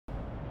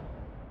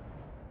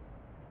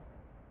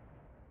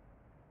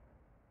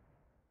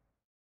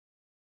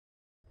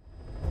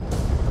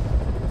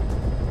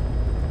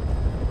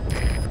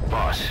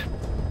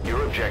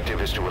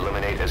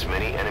as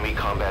many enemy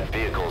combat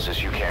vehicles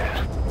as you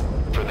can.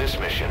 For this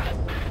mission,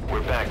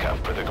 we're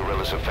backup for the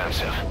guerrillas'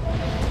 offensive.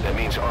 That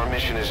means our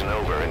mission isn't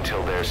over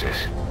until theirs is.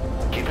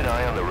 Keep an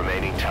eye on the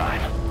remaining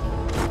time.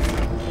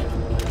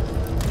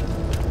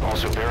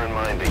 Also bear in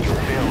mind that you'll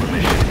fail the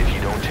mission if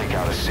you don't take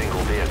out a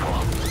single vehicle.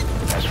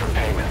 As for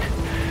payment,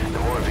 the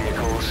more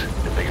vehicles,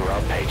 the bigger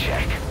our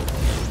paycheck.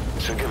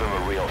 So give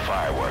them a real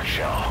fireworks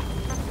show.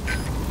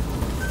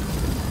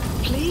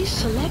 Please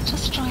select a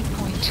strike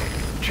point.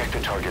 Check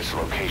the target's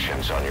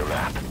locations on your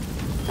map.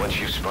 Once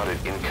you've spotted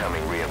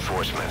incoming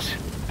reinforcements,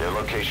 their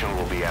location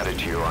will be added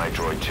to your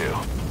iDroid too.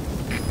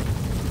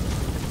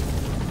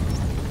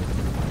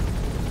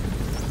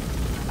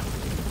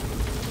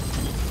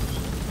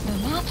 The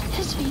map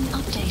has been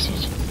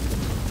updated.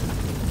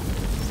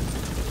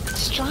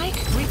 Strike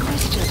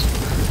requested.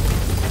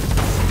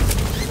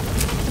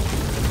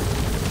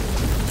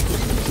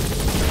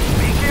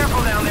 Be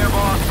careful down there,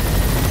 boss.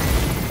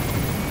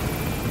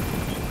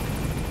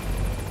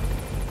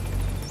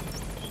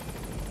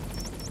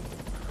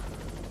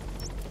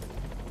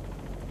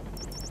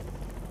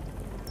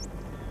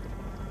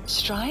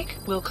 Strike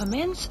will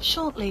commence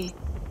shortly.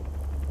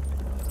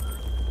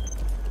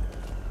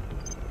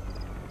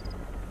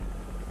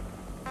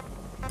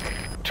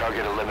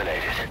 Target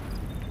eliminated.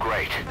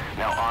 Great.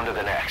 Now on to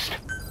the next.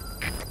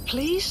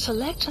 Please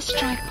select a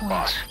strike point.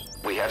 Boss,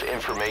 we have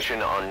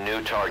information on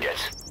new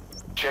targets.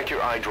 Check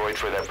your iDroid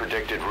for their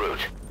predicted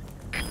route.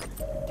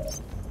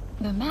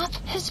 The map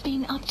has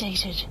been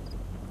updated.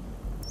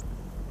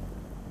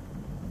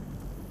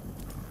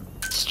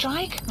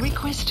 Strike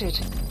requested.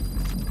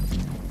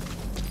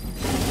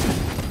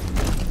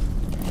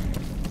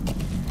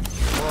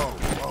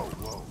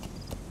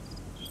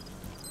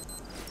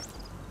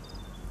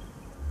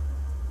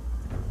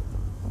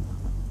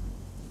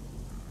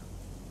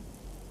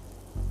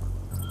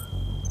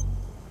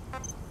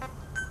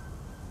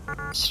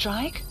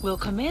 Strike will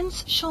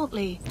commence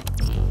shortly.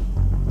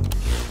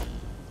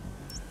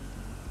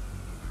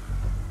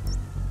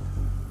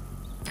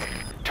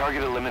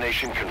 Target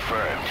elimination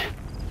confirmed.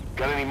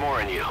 Got any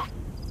more in you?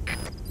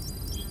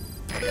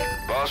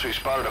 Boss, we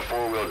spotted a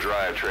four-wheel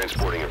drive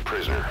transporting a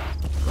prisoner.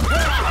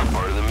 That's not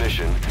part of the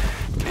mission.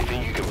 Do you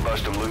think you can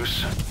bust him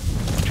loose?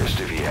 Just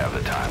if you have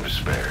the time to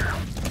spare.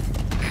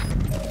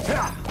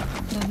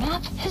 The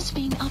map has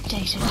been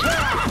updated.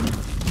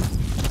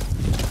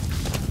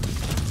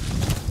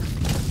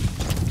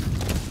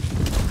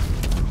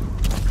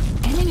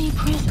 Enemy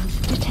presence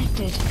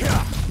detected.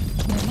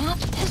 The map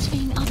has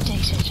been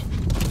updated.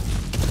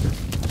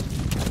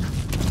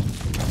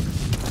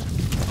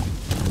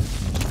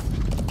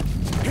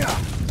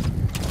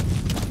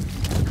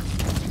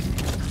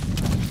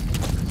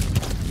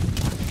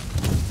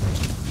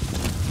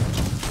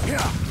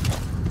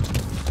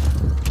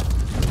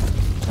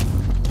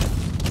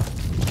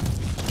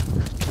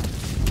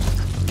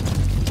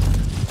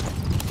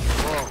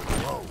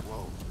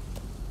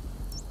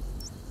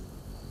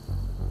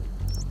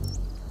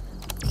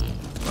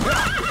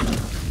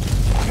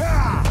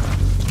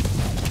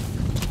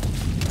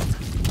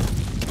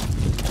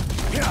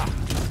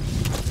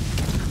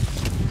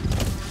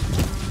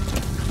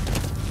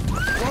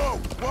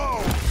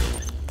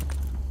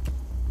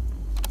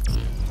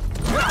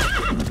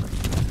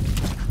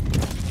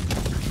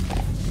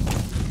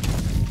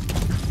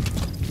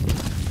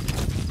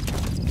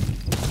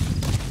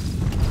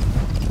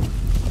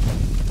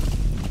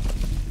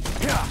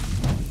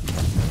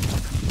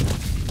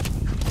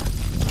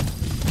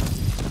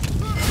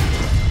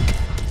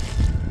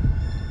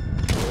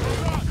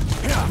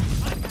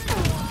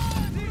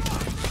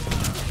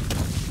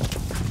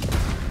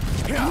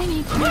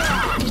 Enemy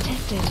presence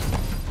detected.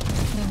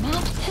 The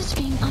map has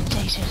been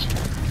updated.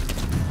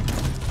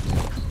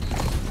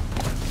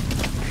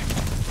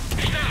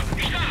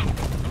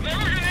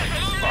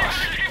 Boss,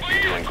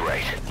 you're doing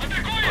great.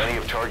 Plenty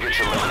of targets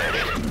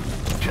eliminated.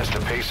 Just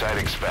the pace I'd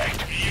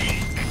expect.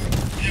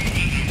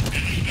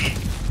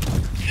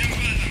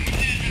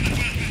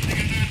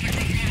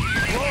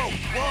 Whoa,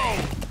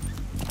 whoa!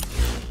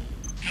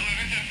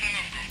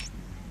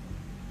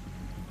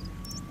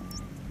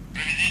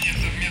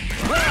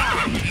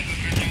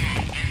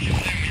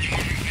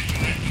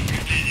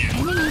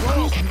 Enemy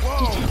presence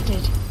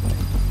detected.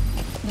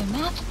 The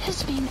map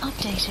has been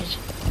updated.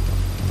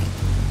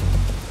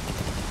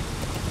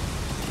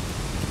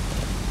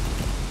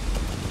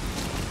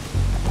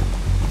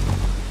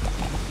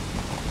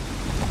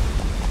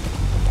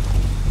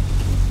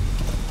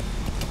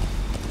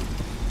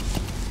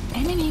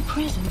 Enemy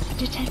presence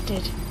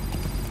detected.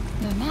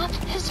 The map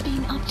has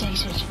been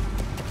updated.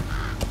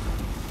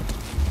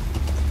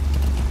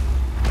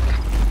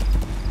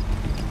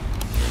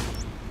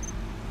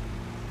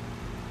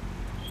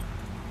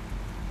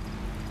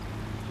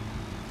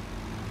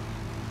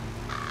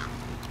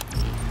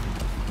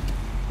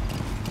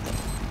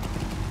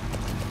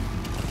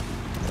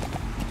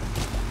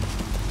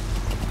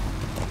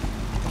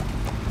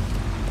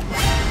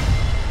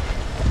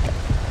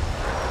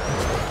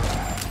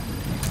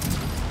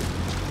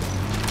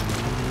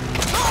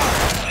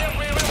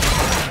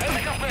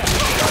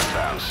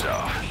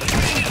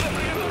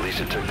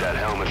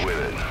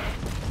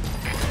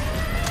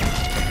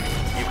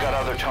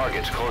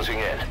 targets closing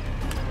in.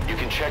 You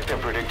can check their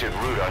predicted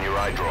route on your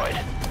iDroid.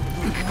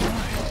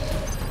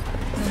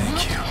 The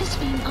map has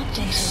been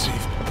updated.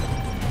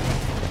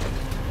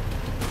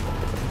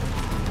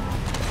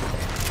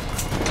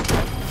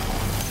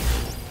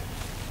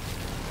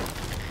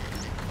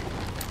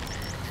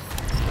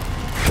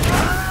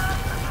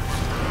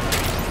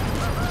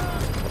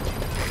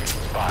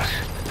 Boss,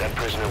 that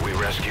prisoner we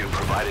rescued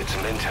provided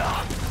some intel.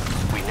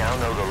 We now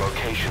know the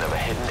location of a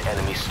hidden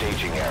enemy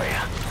staging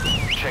area.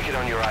 Check it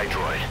on your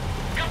iDroid.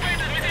 The map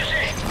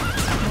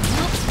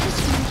has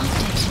been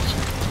updated.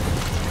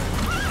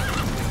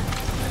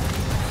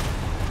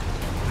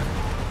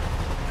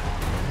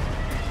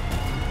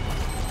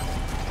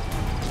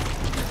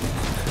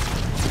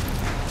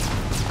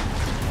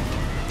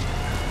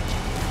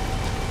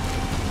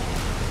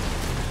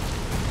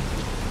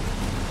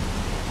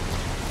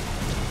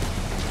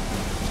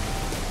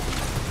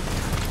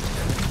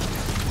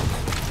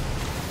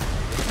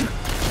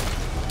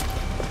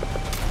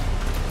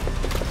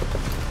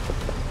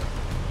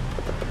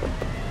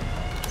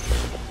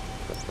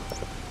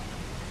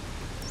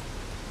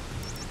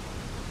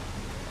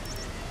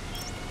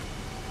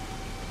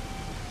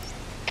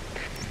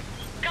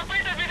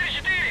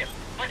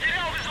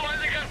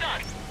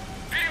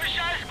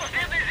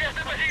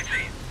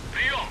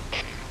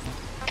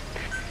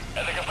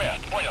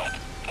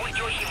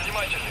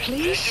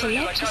 Please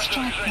select a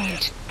strike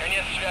point.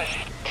 Конец связи.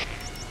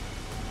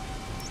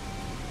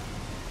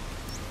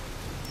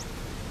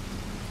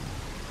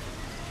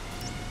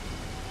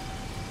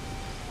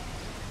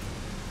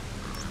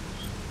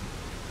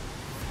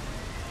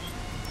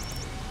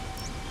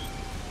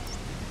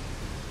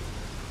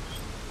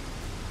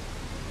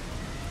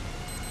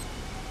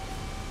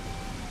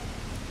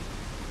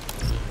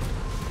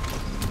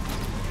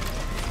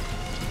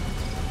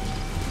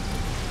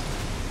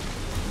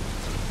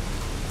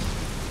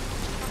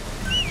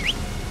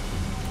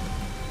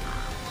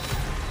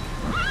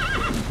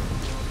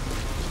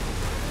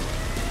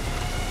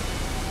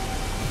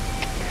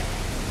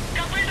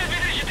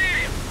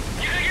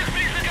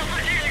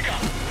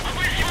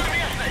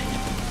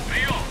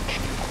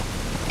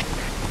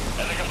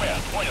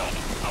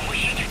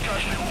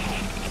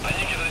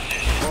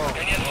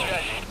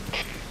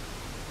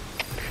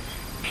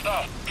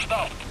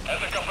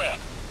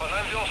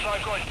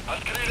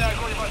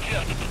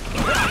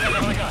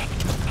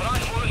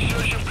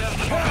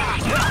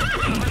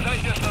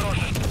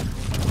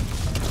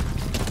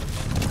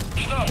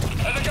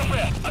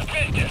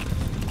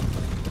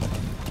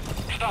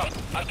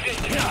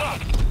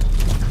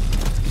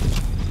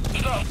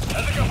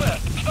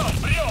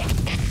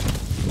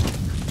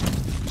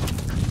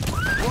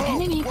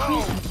 Enemy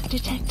presence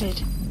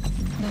detected.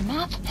 The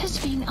map has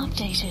been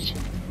updated.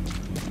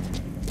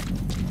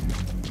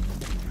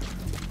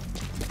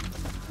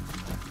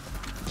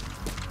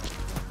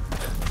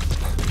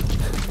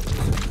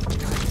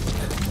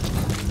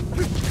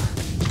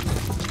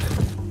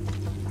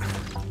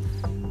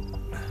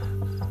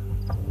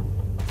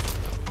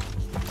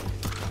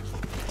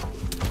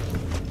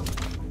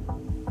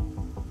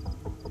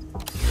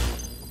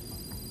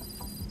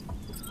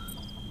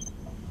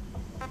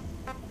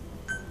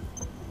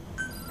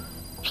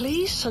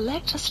 Please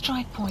select a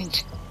strike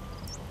point.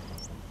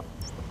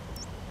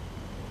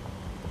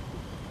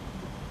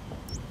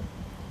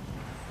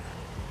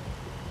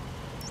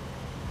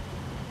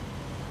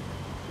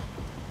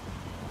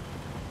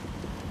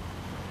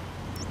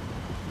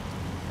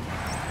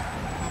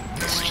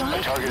 The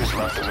target has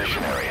left the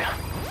mission area.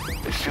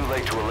 It's too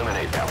late to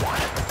eliminate that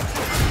one.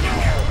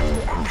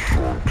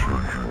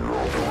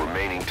 The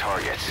remaining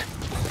targets.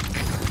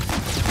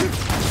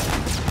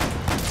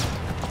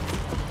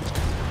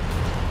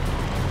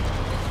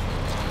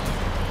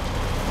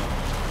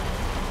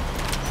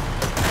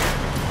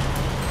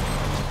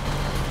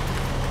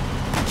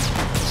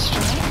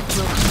 Strike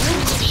will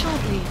commence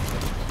shortly.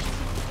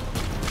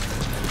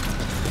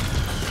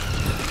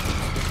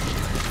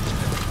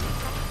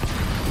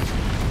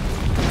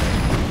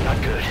 Not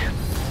good.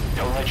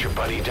 Don't let your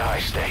buddy die,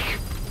 Snake.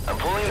 I'm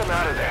pulling them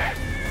out of there.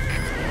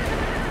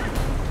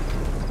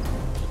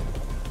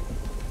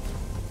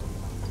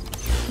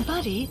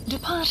 Buddy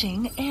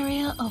departing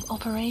area of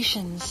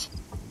operations.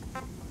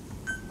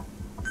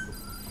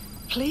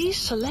 Please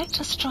select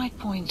a strike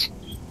point.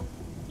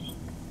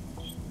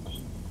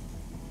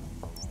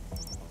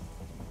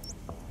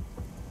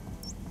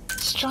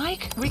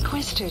 Strike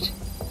requested.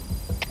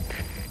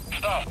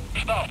 Стоп,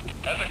 стоп,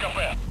 это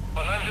кафе.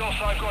 По нам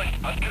велся огонь.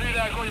 Открыли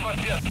огонь в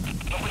ответ,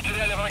 но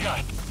потеряли врага.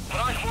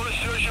 Враг может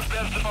все еще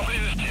прятаться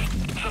поблизости.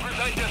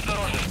 Соблюдайте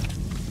осторожность.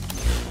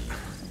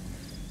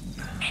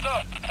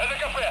 Стоп, это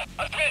кафе.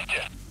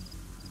 Ответьте.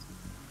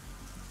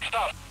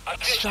 Стоп,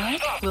 ответьте. Strike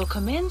Стоп, will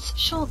commence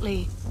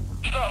shortly.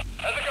 стоп,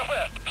 это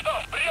кафе.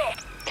 Стоп, прием.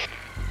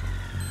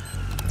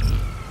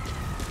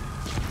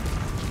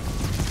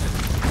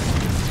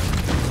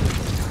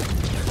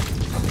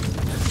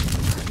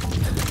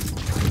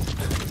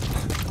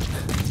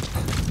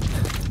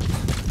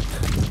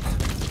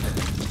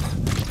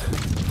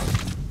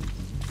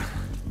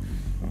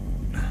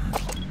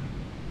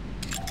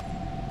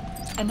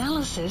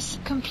 Analysis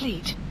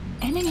complete.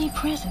 Enemy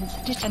presence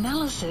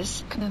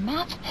analysis. The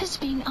map has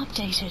been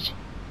updated.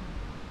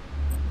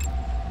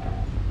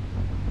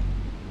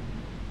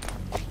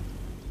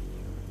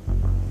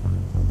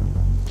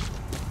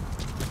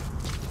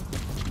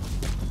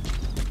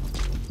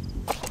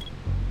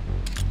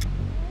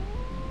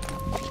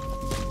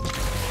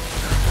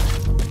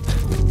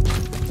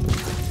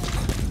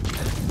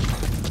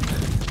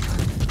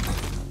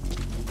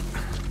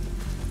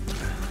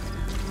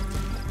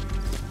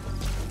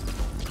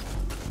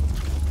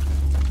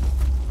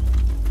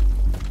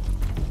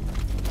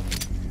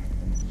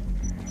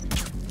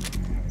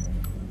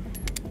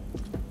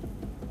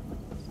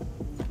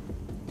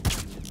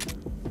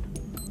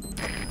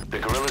 The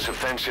guerrillas'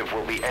 offensive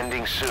will be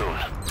ending soon.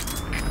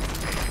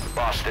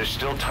 Boss, there's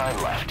still time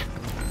left.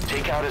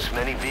 Take out as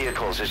many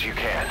vehicles as you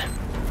can.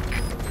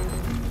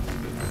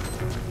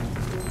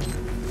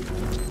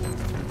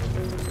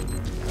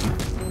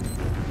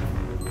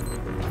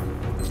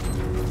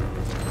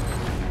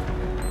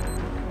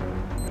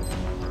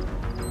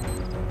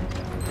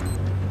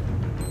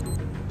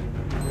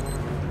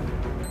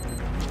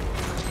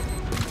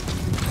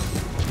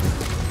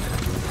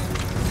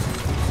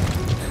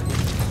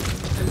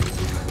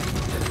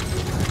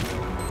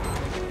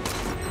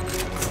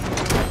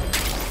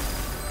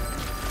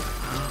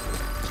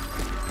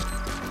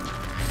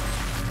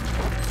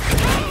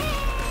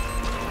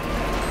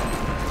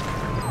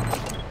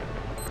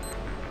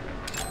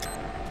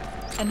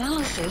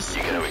 Analysis.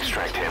 You gotta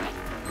extract him.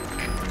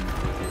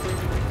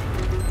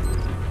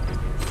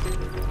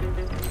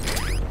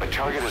 A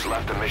target has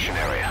left the mission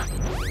area.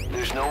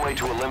 There's no way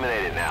to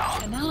eliminate it now.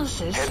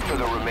 Analysis. Head for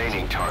the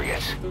remaining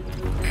targets.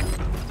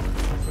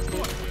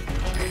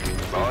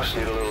 Boss,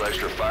 need a little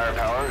extra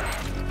firepower?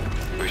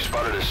 We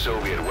spotted a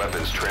Soviet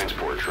weapons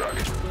transport truck.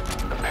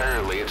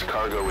 Apparently its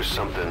cargo is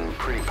something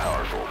pretty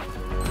powerful.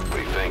 What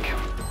do you think?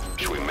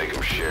 Should we make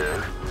them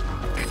share?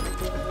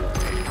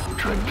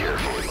 Tread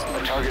carefully.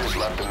 A target has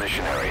left the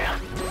mission area.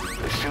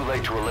 It's too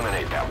late to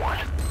eliminate that one.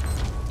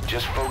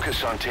 Just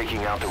focus on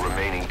taking out the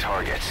remaining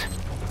targets.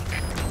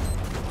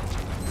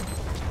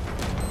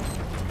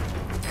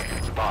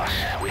 Boss,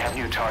 we have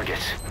new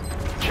targets.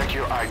 Check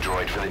your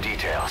iDroid for the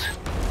details.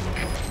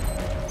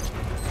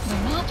 The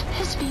map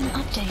has been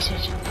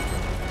updated.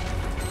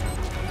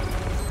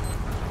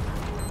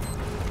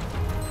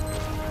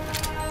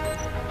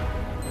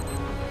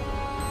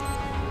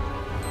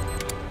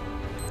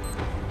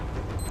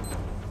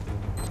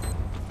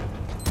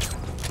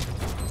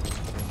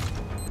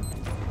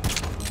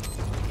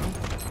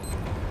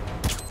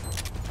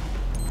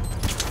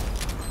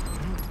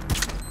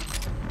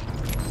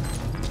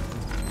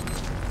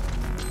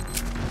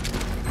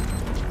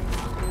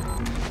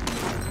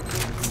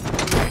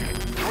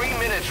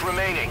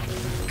 Remaining.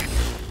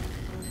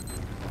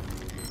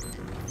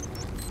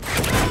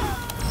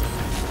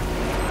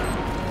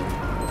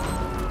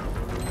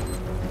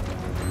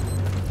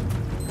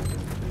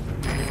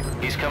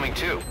 He's coming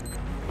too.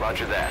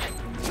 Roger that.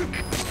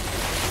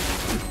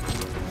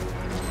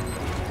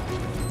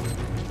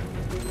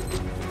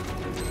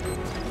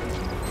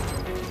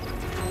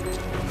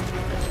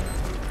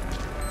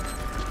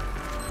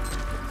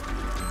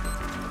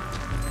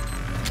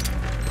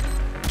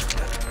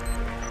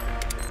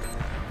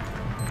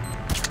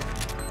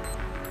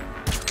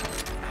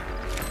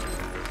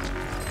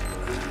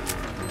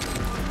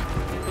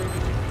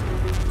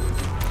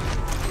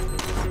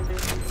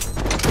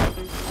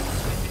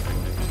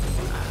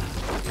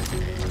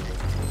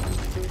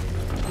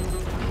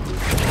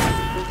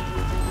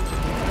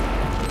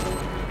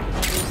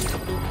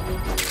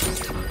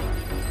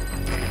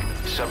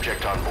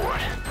 Subject on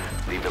board.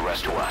 Leave the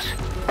rest to us.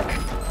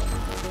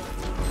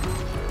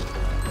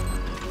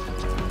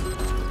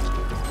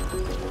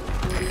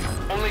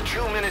 Only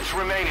 2 minutes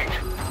remaining.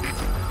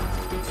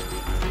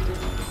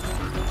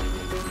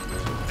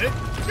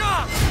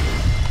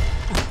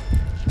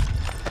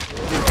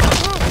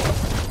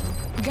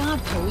 Guard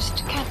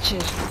post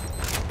captured.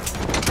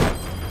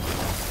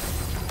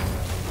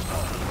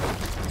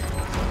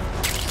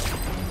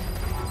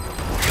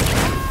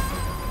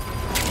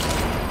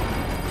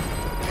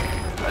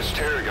 That's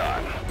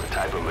tarragon, a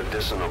type of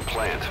medicinal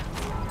plant.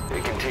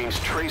 It contains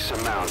trace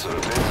amounts of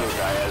a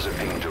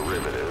benzodiazepine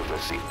derivative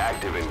that's the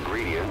active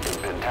ingredient in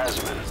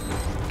pentasmin.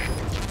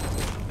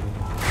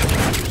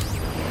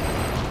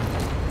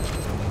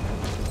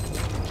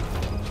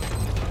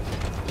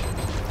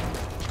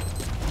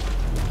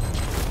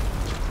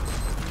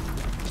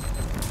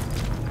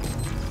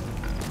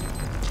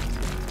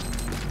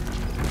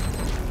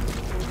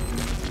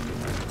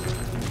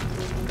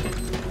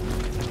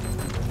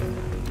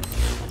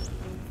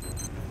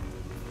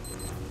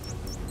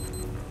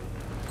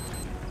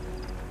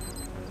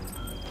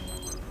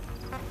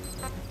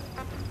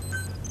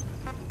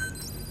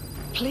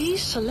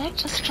 Please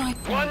select a strike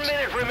point. 1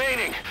 minute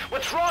remaining.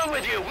 What's wrong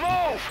with you?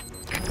 Move!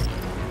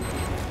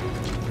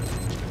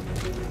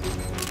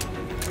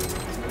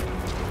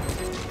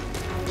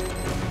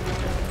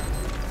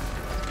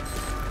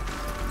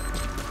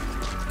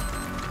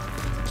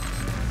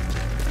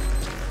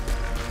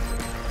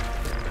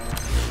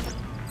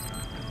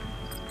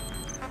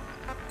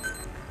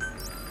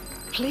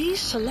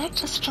 Please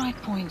select a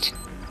strike point.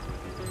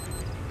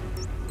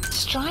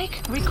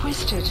 Strike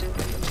requested.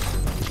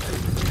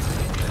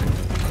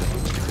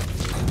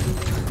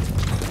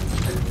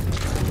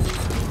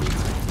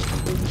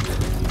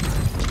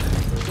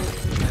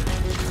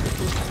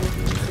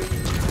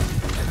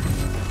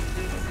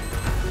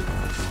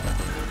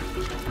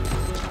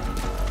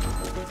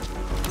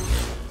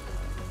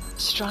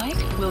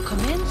 Strike will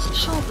commence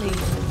shortly.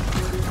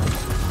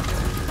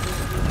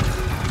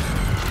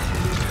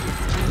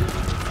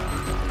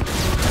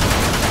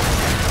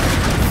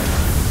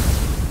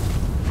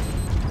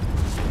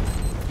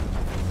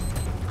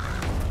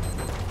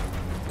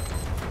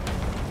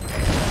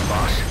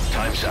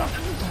 Time's up.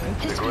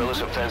 The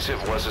guerrillas'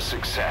 offensive was a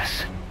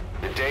success.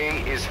 The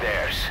day is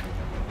theirs.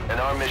 And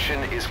our mission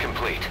is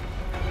complete.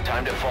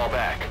 Time to fall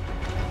back.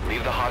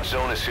 Leave the hot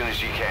zone as soon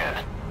as you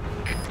can.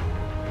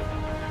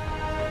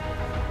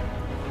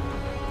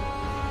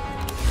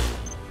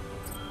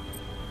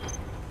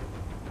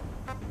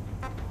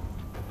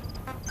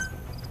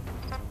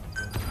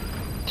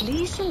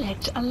 Please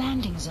select a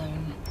landing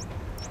zone.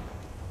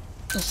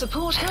 A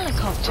support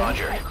helicopter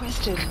Roger.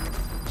 requested.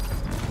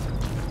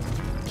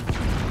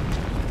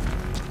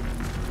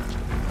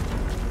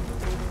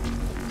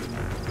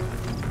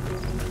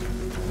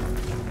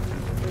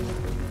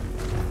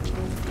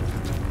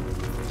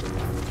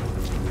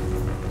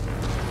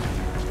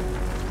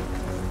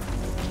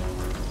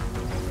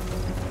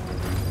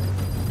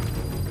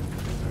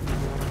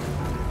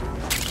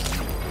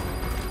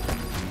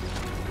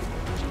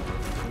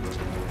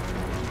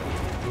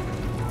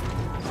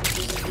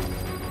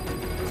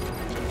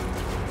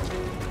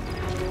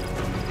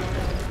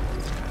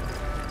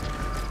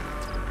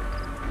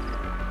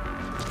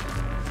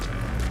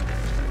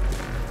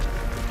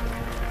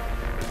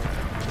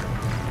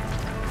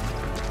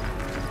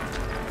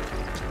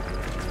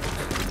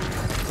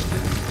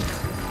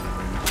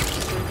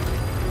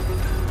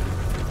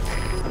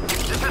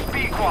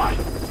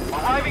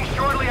 Arriving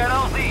shortly at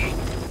LZ.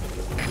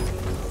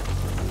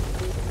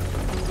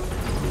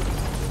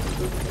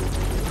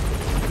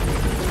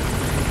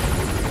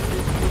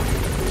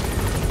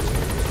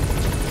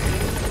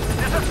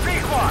 This is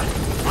P-Quad.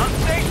 On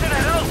station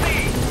at LZ.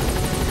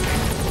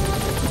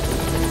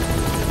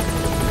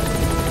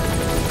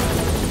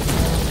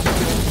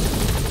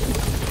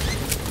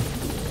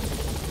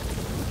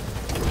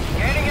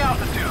 Gaining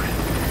altitude.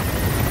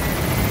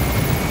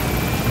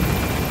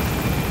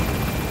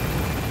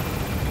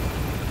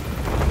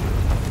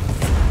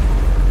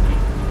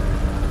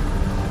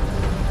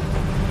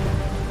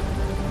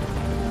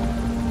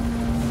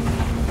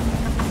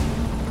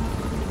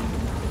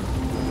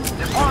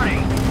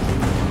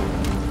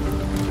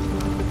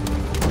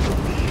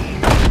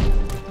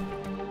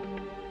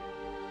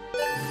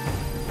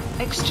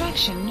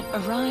 Extraction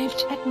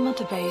arrived at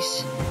Mother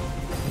Base.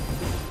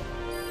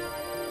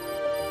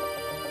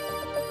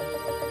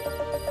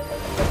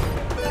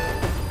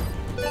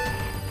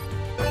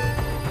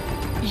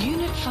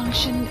 Unit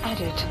function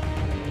added.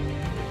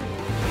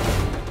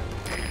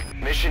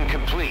 Mission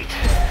complete.